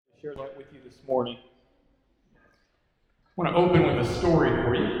share that with you this morning. I want to open with a story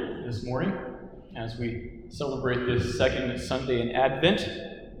for you this morning as we celebrate this second Sunday in Advent.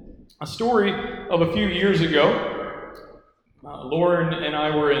 A story of a few years ago. Lauren and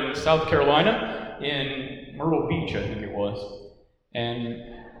I were in South Carolina, in Myrtle Beach, I think it was. And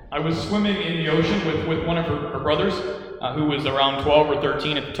I was swimming in the ocean with one of her brothers, who was around 12 or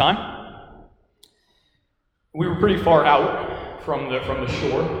 13 at the time. We were pretty far out from the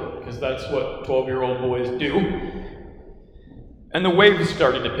shore, because that's what 12-year-old boys do. And the waves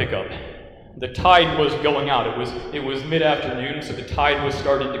started to pick up. The tide was going out. It was mid-afternoon, so the tide was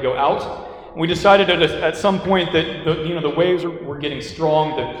starting to go out. And we decided at some point that the waves were getting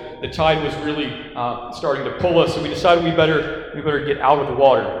strong, that the tide was really starting to pull us, so we decided we better get out of the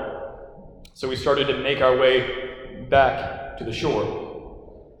water. So we started to make our way back to the shore.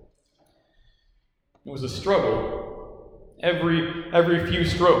 It was a struggle. Every few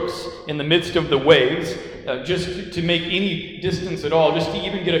strokes in the midst of the waves, just to make any distance at all, just to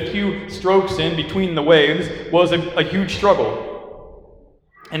even get a few strokes in between the waves was a huge struggle.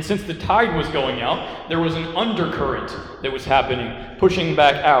 And since the tide was going out, there was an undercurrent that was happening, pushing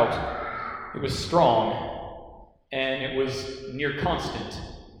back out. It was strong, and it was near constant,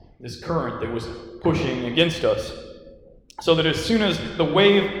 this current that was pushing against us. So that as soon as the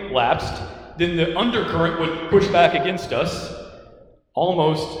wave lapsed, then the undercurrent would push back against us,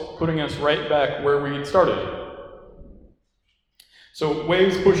 almost putting us right back where we had started. So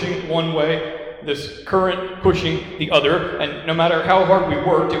waves pushing one way, this current pushing the other, and no matter how hard we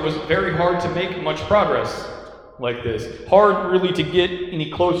worked, it was very hard to make much progress like this. Hard really to get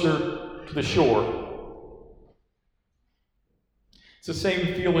any closer to the shore. It's the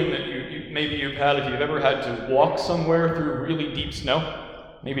same feeling that maybe you've had if you've ever had to walk somewhere through really deep snow.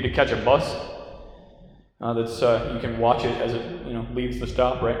 Maybe to catch a bus. You can watch it as it leaves the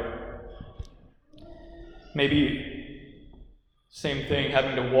stop, right? Maybe same thing,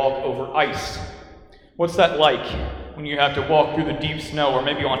 having to walk over ice. What's that like when you have to walk through the deep snow, or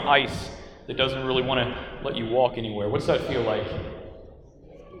maybe on ice that doesn't really want to let you walk anywhere? What's that feel like?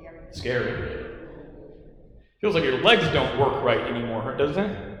 Scary. Feels like your legs don't work right anymore, doesn't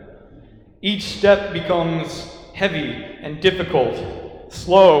it? Each step becomes heavy and difficult,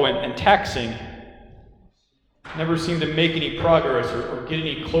 slow and taxing. Never seem to make any progress or get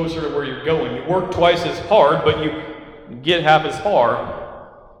any closer to where you're going. You work twice as hard, but you get half as far.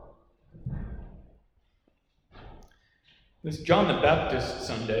 This John the Baptist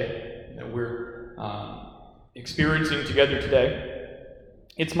Sunday that we're experiencing together today,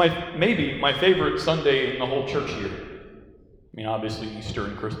 it's maybe my favorite Sunday in the whole church year. I mean, obviously Easter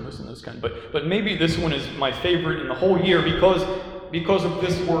and Christmas and this kind, but maybe this one is my favorite in the whole year because of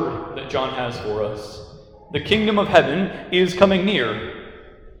this word that John has for us. The kingdom of heaven is coming near.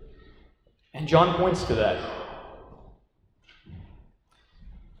 And John points to that.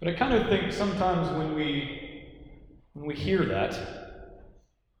 But I kind of think sometimes when we hear that,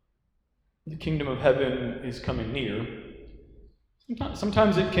 the kingdom of heaven is coming near,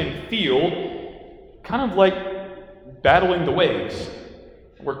 sometimes it can feel kind of like battling the waves.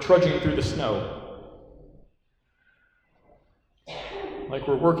 We're trudging through the snow. Like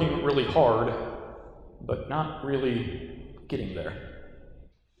we're working really hard, but not really getting there.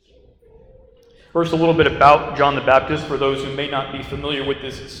 First, a little bit about John the Baptist, for those who may not be familiar with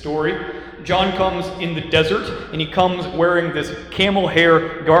this story. John comes in the desert, and he comes wearing this camel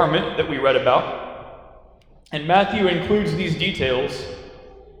hair garment that we read about. And Matthew includes these details,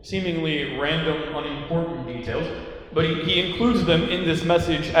 seemingly random, unimportant details, but he includes them in this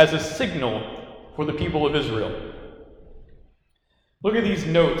message as a signal for the people of Israel. Look at these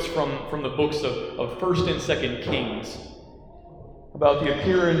notes from the books of 1st and 2nd Kings about the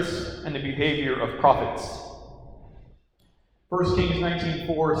appearance and the behavior of prophets. 1 Kings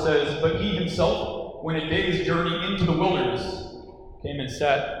 19:4 says, "But he himself went a day's journey into the wilderness, came and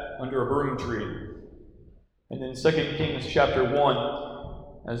sat under a broom tree." And then 2 Kings chapter 1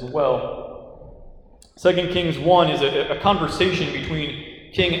 as well. 2 Kings 1 is a conversation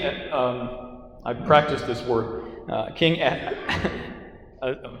between King, I practiced this word,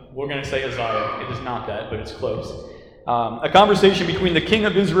 we're going to say Uzziah. It is not that, but it's close. A conversation between the king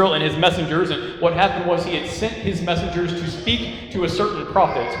of Israel and his messengers, and what happened was he had sent his messengers to speak to a certain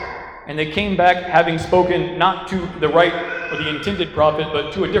prophet, and they came back having spoken not to the right or the intended prophet,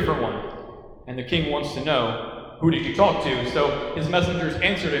 but to a different one. And the king wants to know, who did you talk to? So his messengers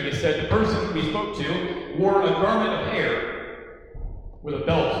answered him. He said, the person we spoke to wore a garment of hair with a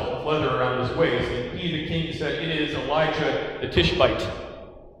belt of leather around his waist, and he, the king, said, it is Elijah the Tishbite.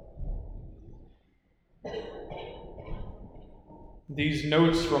 These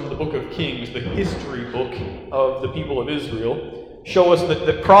notes from the book of Kings, the history book of the people of Israel, show us that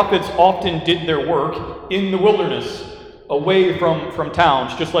the prophets often did their work in the wilderness, away from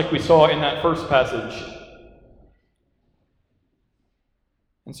towns, just like we saw in that first passage.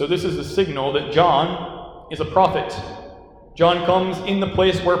 And so this is a signal that John is a prophet. John comes in the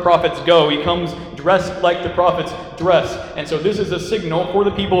place where prophets go. He comes dressed like the prophets dress. And so this is a signal for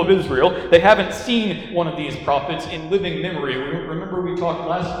the people of Israel. They haven't seen one of these prophets in living memory. Remember we talked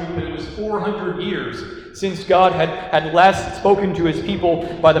last week that it was 400 years since God had last spoken to his people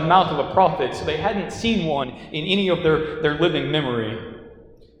by the mouth of a prophet. So they hadn't seen one in any of their living memory.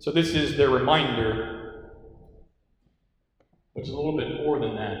 So this is their reminder. But it's a little bit more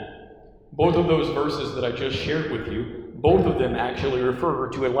than that. Both of those verses that I just shared with you, both of them actually refer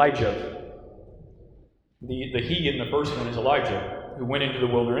to Elijah. The he in the first one is Elijah, who went into the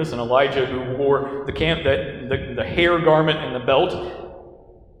wilderness, and Elijah who wore the hair garment and the belt.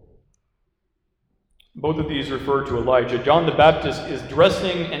 Both of these refer to Elijah. John the Baptist is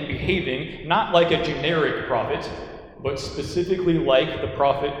dressing and behaving not like a generic prophet, but specifically like the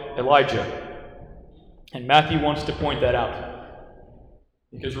prophet Elijah. And Matthew wants to point that out.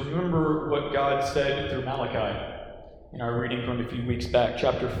 Because remember what God said through Malachi. In our reading from a few weeks back,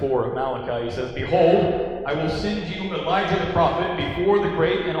 chapter 4 of Malachi, he says, "Behold, I will send you Elijah the prophet before the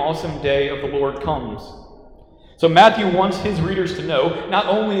great and awesome day of the Lord comes." So Matthew wants his readers to know, not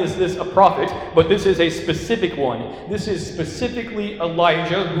only is this a prophet, but this is a specific one. This is specifically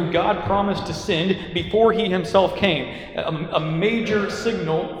Elijah, who God promised to send before he himself came. A major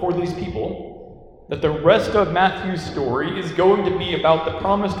signal for these people that the rest of Matthew's story is going to be about the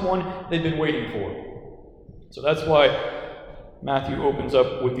promised one they've been waiting for. So that's why Matthew opens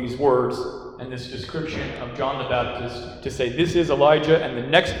up with these words and this description of John the Baptist to say this is Elijah, and the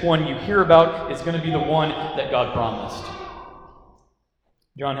next one you hear about is going to be the one that God promised.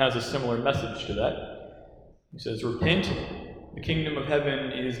 John has a similar message to that. He says, "Repent, the kingdom of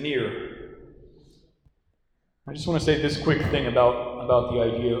heaven is near." I just want to say this quick thing about the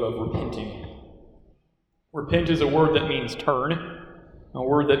idea of repenting. Repent is a word that means turn, a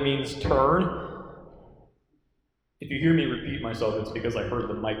word that means turn. If you hear me repeat myself, it's because I heard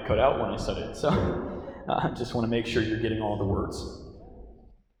the mic cut out when I said it. So I just want to make sure you're getting all the words.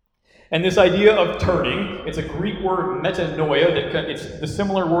 And this idea of turning, it's a Greek word, metanoia. It's the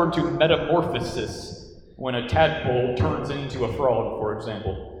similar word to metamorphosis, when a tadpole turns into a frog, for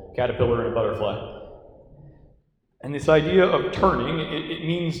example, caterpillar and a butterfly. And this idea of turning, it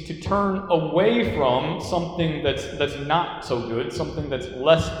means to turn away from something that's not so good, something that's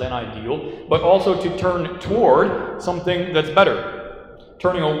less than ideal, but also to turn toward something that's better.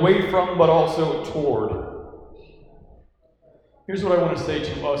 Turning away from, but also toward. Here's what I want to say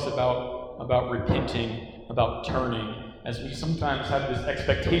to us about repenting, about turning, as we sometimes have this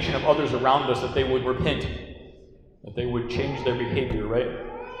expectation of others around us that they would repent, that they would change their behavior, right?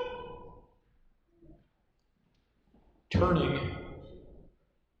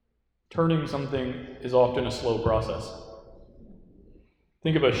 Turning something is often a slow process.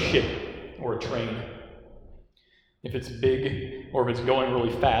 Think of a ship or a train. If it's big or if it's going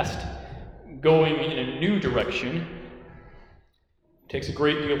really fast, going in a new direction takes a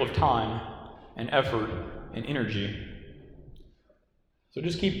great deal of time and effort and energy. So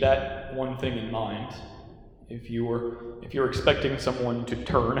just keep that one thing in mind. If you're expecting someone to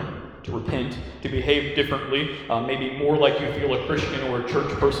turn, to repent, to behave differently, maybe more like you feel a Christian or a church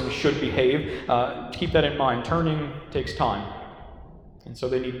person should behave, keep that in mind. Turning takes time. And so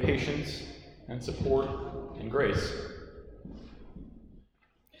they need patience and support and grace.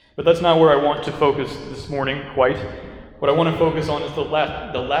 But that's not where I want to focus this morning quite. What I want to focus on is the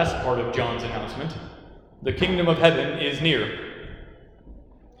last part of John's announcement. The kingdom of heaven is near.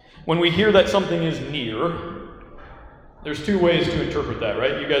 When we hear that something is near, there's two ways to interpret that,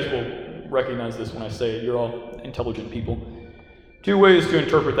 right? You guys will recognize this when I say it. You're all intelligent people. Two ways to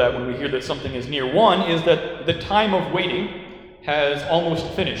interpret that when we hear that something is near. One is that the time of waiting has almost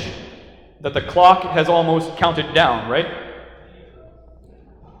finished, that the clock has almost counted down, right?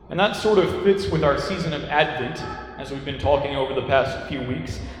 And that sort of fits with our season of Advent, as we've been talking over the past few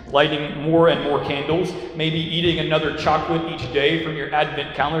weeks, lighting more and more candles, maybe eating another chocolate each day from your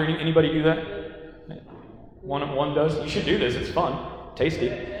Advent calendar. Anybody do that? One does. You should do this. It's fun. Tasty.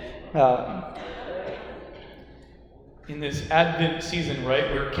 In this Advent season,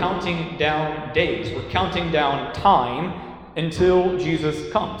 right, we're counting down days. We're counting down time until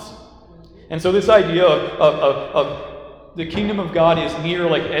Jesus comes. And so this idea of the kingdom of God is near,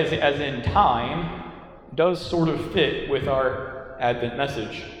 like as in time, does sort of fit with our Advent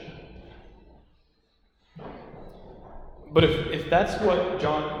message. But if that's what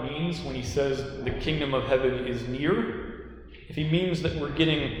John means when he says the kingdom of heaven is near, if he means that we're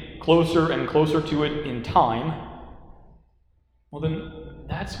getting closer and closer to it in time, well then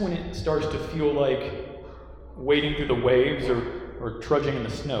that's when it starts to feel like wading through the waves or trudging in the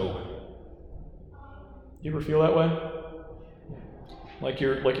snow. You ever feel that way? Like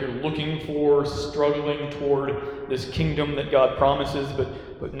you're looking for, struggling toward this kingdom that God promises,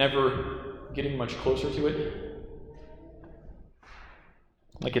 but never getting much closer to it?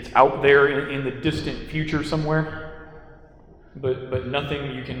 Like it's out there in the distant future somewhere, but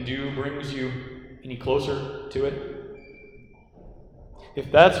nothing you can do brings you any closer to it? If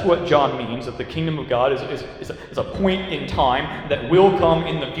that's what John means, that the kingdom of God is a point in time that will come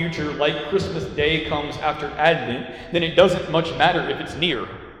in the future like Christmas Day comes after Advent, then it doesn't much matter if it's near.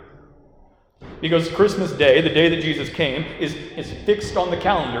 Because Christmas Day, the day that Jesus came, is fixed on the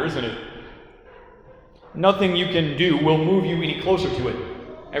calendar, isn't it? Nothing you can do will move you any closer to it.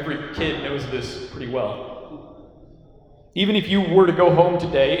 Every kid knows this pretty well. Even if you were to go home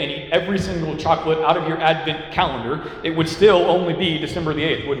today and eat every single chocolate out of your Advent calendar, it would still only be December the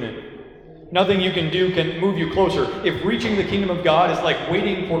 8th, wouldn't it? Nothing you can do can move you closer. If reaching the kingdom of God is like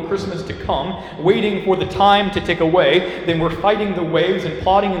waiting for Christmas to come, waiting for the time to tick away, then we're fighting the waves and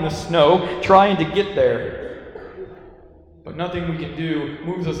plodding in the snow, trying to get there. But nothing we can do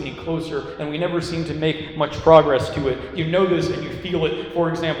moves us any closer, and we never seem to make much progress to it. You know this and you feel it. For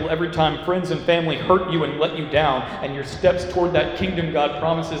example, every time friends and family hurt you and let you down, and your steps toward that kingdom God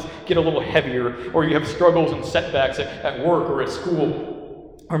promises get a little heavier, or you have struggles and setbacks at work or at school,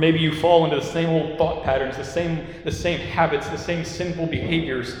 or maybe you fall into the same old thought patterns, the same habits, the same sinful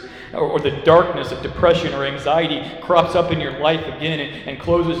behaviors, or the darkness of depression or anxiety crops up in your life again and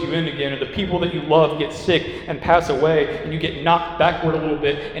closes you in again, or the people that you love get sick and pass away, and you get knocked backward a little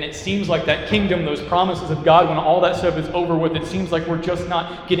bit, and it seems like that kingdom, those promises of God, when all that stuff is over with, it seems like we're just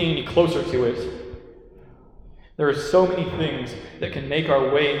not getting any closer to it. There are so many things that can make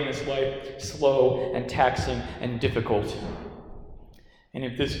our way in this life slow and taxing and difficult. And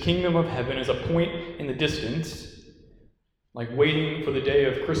if this kingdom of heaven is a point in the distance, like waiting for the day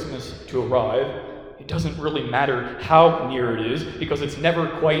of Christmas to arrive, it doesn't really matter how near it is, because it's never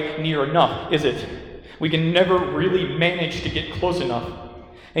quite near enough, is it? We can never really manage to get close enough.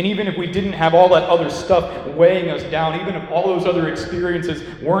 And even if we didn't have all that other stuff weighing us down, even if all those other experiences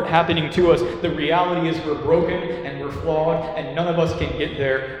weren't happening to us, the reality is we're broken and we're flawed, and none of us can get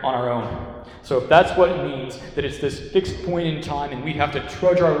there on our own. So if that's what it means, that it's this fixed point in time and we have to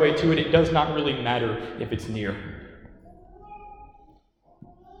trudge our way to it, it does not really matter if it's near.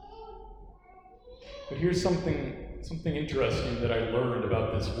 But here's something interesting that I learned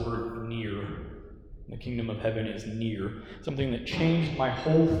about this word near. The kingdom of heaven is near. Something that changed my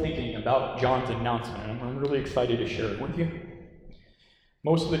whole thinking about John's announcement, and I'm really excited to share it with you.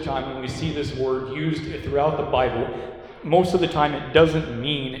 Most of the time when we see this word used throughout the Bible, most of the time it doesn't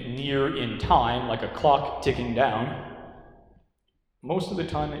mean near in time, like a clock ticking down. Most of the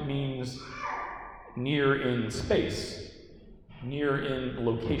time it means near in space, near in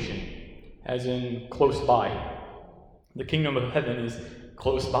location, as in close by. The kingdom of heaven is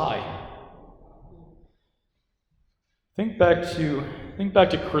close by. Think back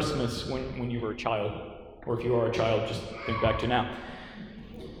to Christmas when you were a child, or if you are a child, just think back to now.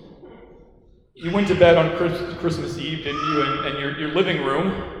 You went to bed on Christmas Eve, didn't you? And your living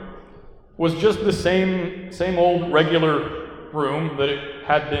room was just the same old regular room that it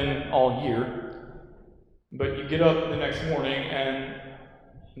had been all year. But you get up the next morning and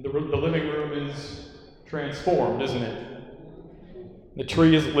the living room is transformed, isn't it? The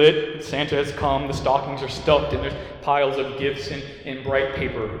tree is lit, Santa has come, the stockings are stuffed, and there's piles of gifts in bright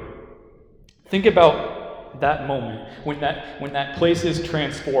paper. Think about that moment when that place is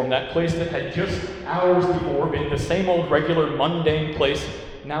transformed, that place that had just hours before been the same old regular mundane place,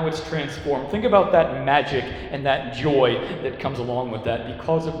 now it's transformed. Think about that magic and that joy that comes along with that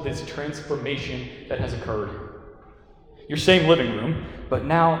because of this transformation that has occurred. Your same living room, but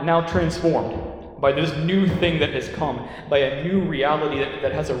now transformed by this new thing that has come, by a new reality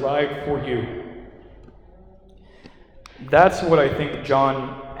that has arrived for you. That's what I think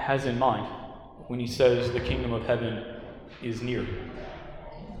John has in mind when he says the kingdom of heaven is near.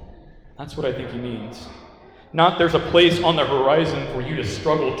 That's what I think he means. Not there's a place on the horizon for you to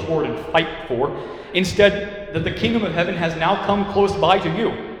struggle toward and fight for. Instead, that the kingdom of heaven has now come close by to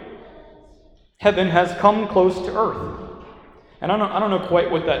you. Heaven has come close to earth. And I don't know quite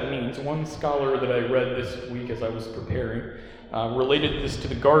what that means. One scholar that I read this week as I was preparing related this to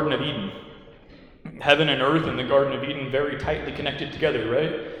the Garden of Eden. Heaven and earth and the Garden of Eden very tightly connected together,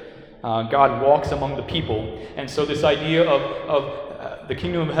 right? God walks among the people. And so this idea of the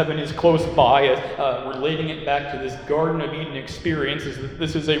kingdom of heaven is close by, relating it back to this Garden of Eden experience, is that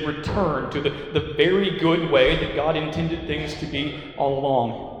this is a return to the very good way that God intended things to be all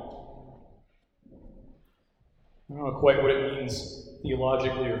along. I don't know quite what it means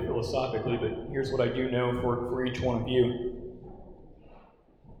theologically or philosophically, but here's what I do know for each one of you.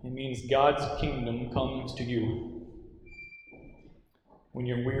 It means God's kingdom comes to you. When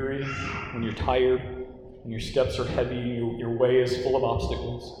you're weary, when you're tired, when your steps are heavy, your way is full of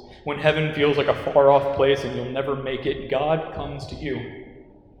obstacles. When heaven feels like a far-off place and you'll never make it, God comes to you.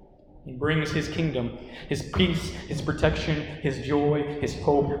 He brings His kingdom, His peace, His protection, His joy, His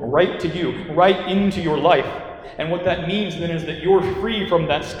hope right to you, right into your life. And what that means then is that you're free from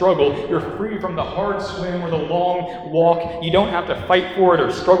that struggle. You're free from the hard swim or the long walk. You don't have to fight for it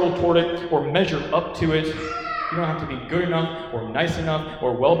or struggle toward it or measure up to it. You don't have to be good enough or nice enough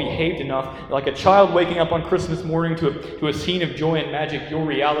or well-behaved enough. Like a child waking up on Christmas morning to a scene of joy and magic, your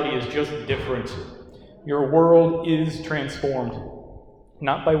reality is just different. Your world is transformed.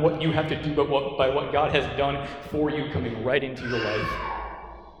 Not by what you have to do, but by what God has done for you coming right into your life.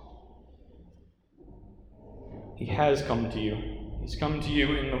 He has come to you. He's come to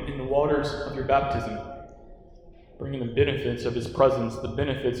you in the waters of your baptism, bringing the benefits of His presence, the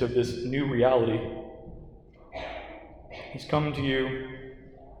benefits of this new reality. He's come to you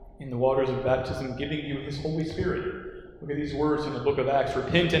in the waters of baptism, giving you His Holy Spirit. Look at these words in the book of Acts.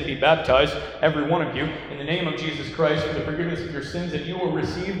 Repent and be baptized, every one of you, in the name of Jesus Christ for the forgiveness of your sins, and you will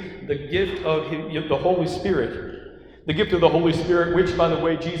receive the gift of the Holy Spirit. The gift of the Holy Spirit, which, by the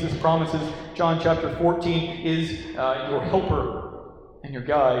way, Jesus promises, John chapter 14, is your helper and your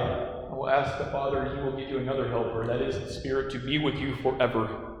guide. I will ask the Father, and He will give you another helper, that is the Spirit, to be with you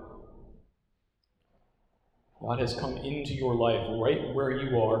forever. God has come into your life right where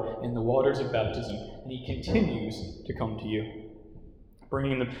you are in the waters of baptism, and He continues to come to you,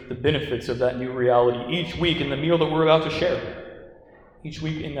 bringing the benefits of that new reality each week in the meal that we're about to share. Each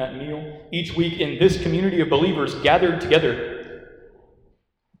week in that meal, each week in this community of believers gathered together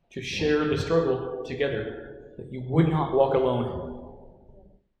to share the struggle together, that you would not walk alone.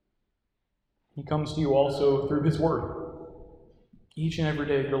 He comes to you also through His Word. Each and every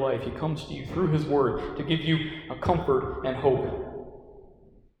day of your life, He comes to you through His Word to give you a comfort and hope.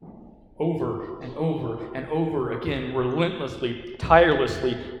 Over and over and over again, relentlessly,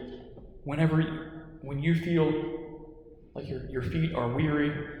 tirelessly, when you feel like your feet are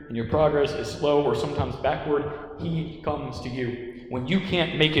weary and your progress is slow or sometimes backward, He comes to you. When you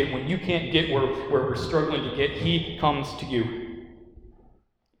can't make it, when you can't get where we're struggling to get, He comes to you.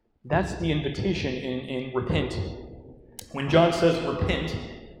 That's the invitation in repent. When John says repent,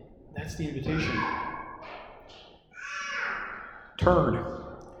 that's the invitation. Turn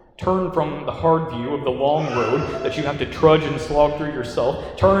from the hard view of the long road that you have to trudge and slog through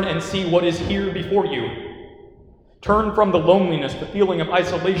yourself. Turn and see what is here before you. Turn from the loneliness, the feeling of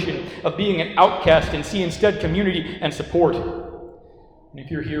isolation, of being an outcast, and see instead community and support. And if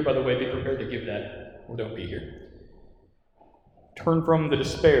you're here, by the way, be prepared to give that, or don't be here. Turn from the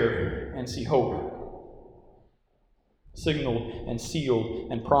despair and see hope. Signaled and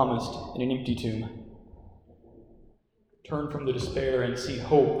sealed and promised in an empty tomb. Turn from the despair and see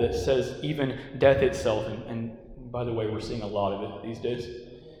hope that says even death itself, and by the way, we're seeing a lot of it these days.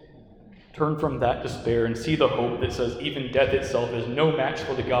 Turn from that despair and see the hope that says even death itself is no match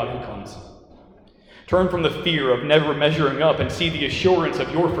for the God who comes. Turn from the fear of never measuring up and see the assurance of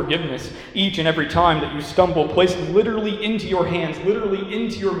your forgiveness each and every time that you stumble, placed literally into your hands, literally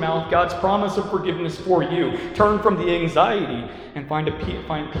into your mouth, God's promise of forgiveness for you. Turn from the anxiety and find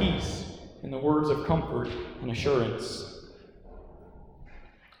peace in the words of comfort and assurance.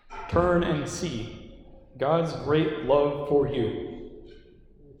 Turn and see God's great love for you.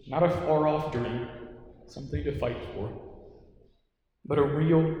 Not a far-off dream, something to fight for, but a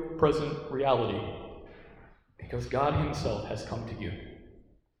real, present reality, because God Himself has come to you.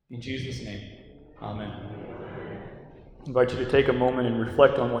 In Jesus' name, amen. I invite you to take a moment and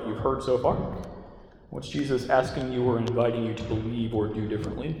reflect on what you've heard so far. What's Jesus asking you or inviting you to believe or do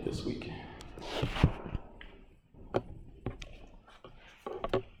differently this week?